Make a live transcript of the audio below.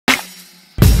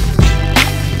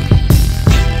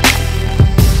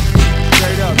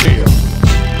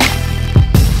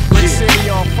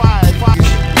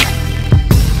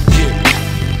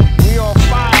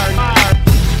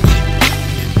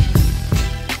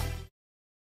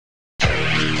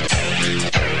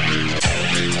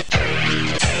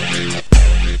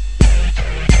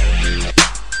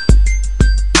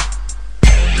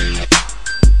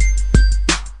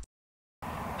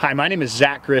Hi, my name is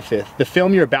Zac Griffith. The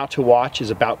film you're about to watch is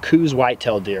about Coues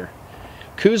whitetail deer.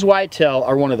 Coues whitetail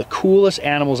are one of the coolest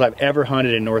animals I've ever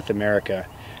hunted in North America.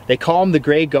 They call them the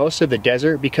gray ghosts of the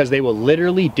desert because they will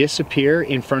literally disappear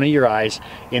in front of your eyes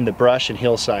in the brush and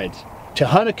hillsides. To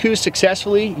hunt a Coues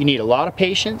successfully, you need a lot of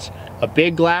patience, a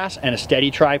big glass, and a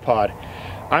steady tripod.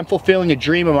 I'm fulfilling a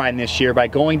dream of mine this year by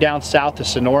going down south to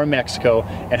Sonora, Mexico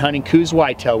and hunting Coues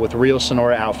whitetail with Rio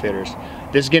Sonora Outfitters.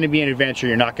 This is going to be an adventure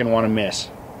you're not going to want to miss.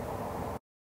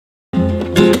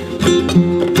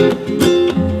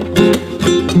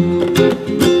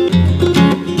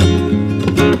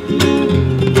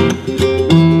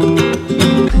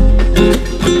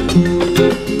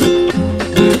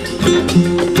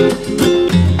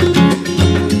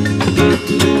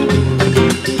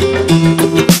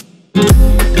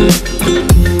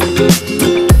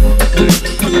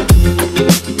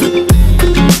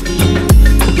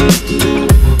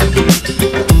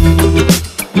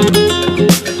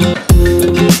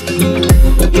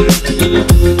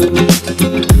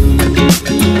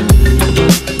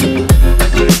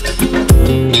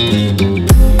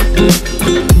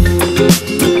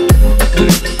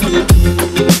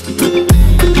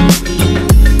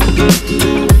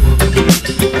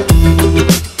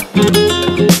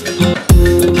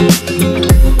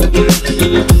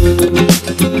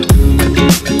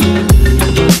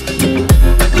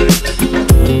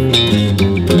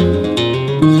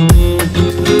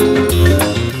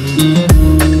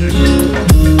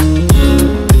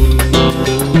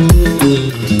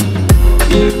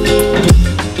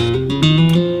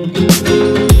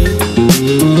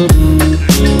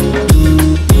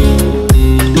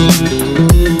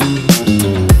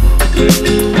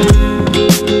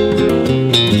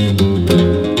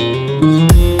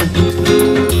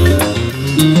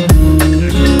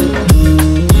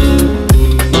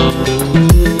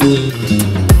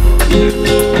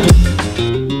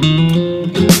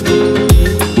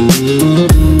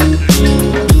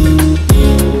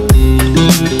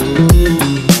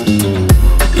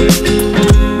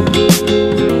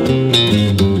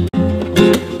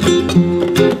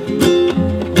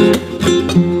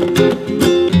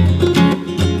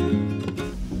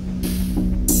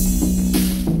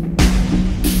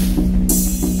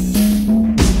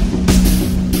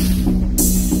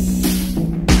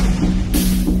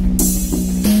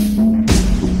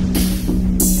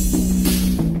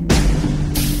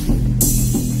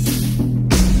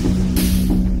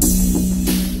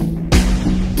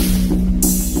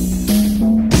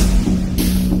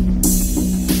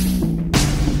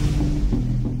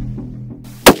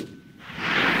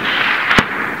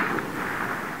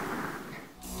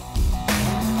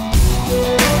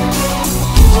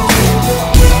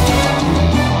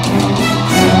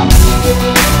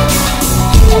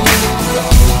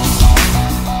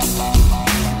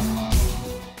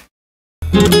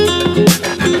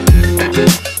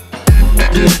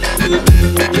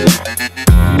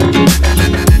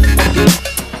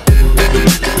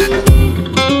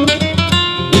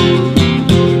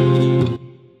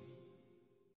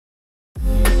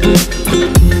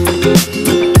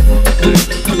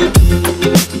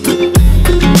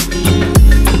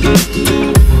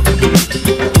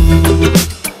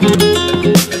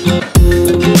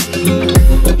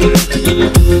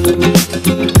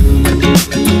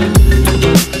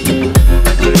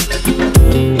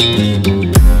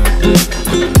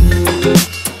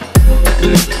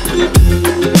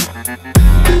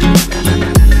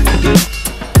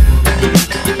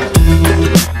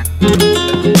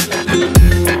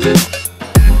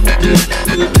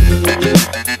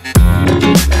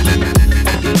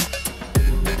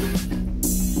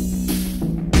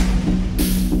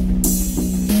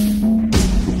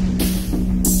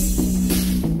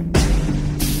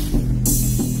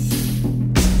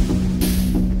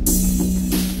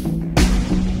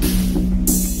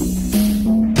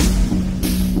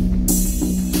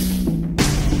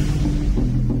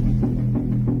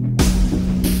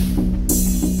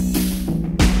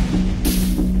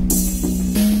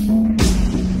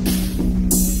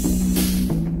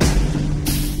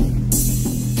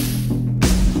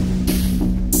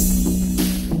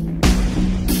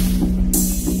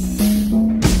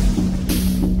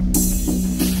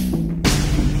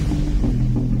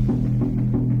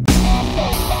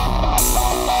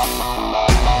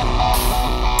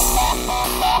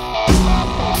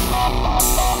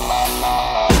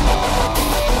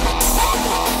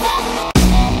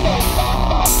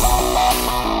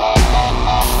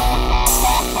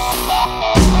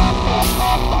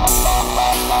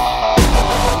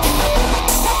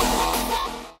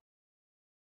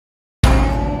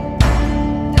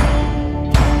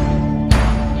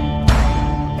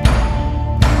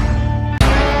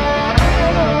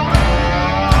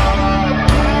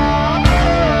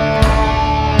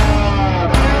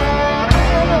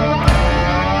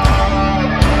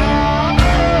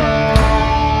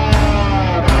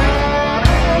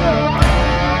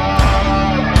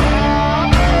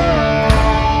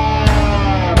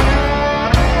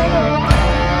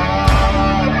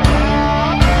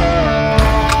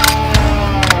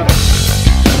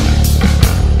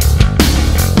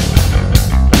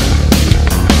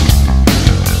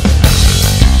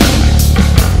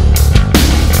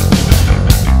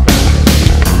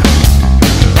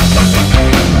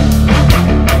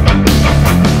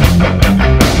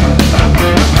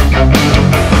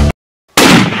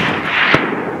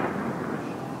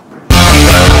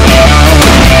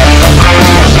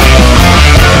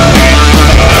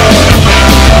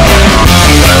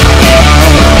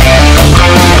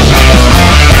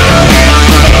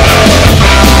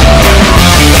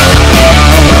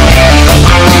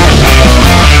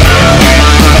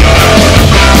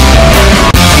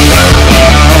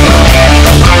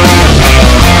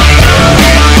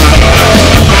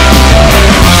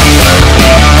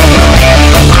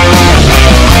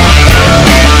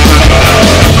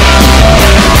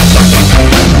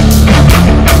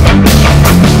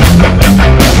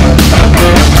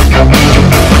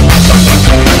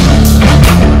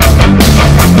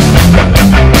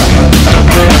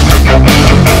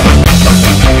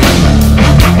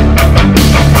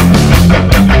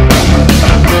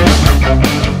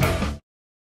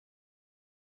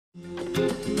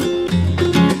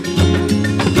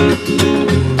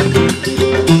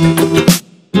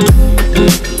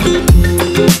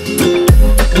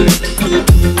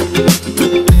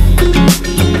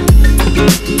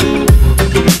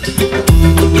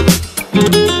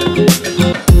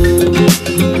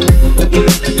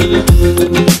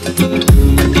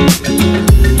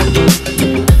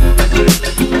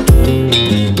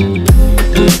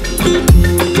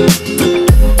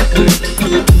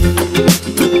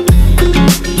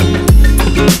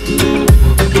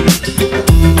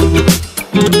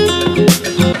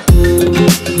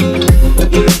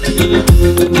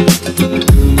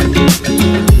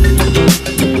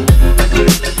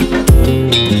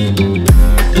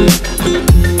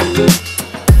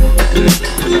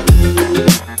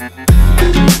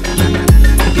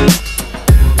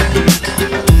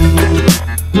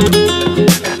 you.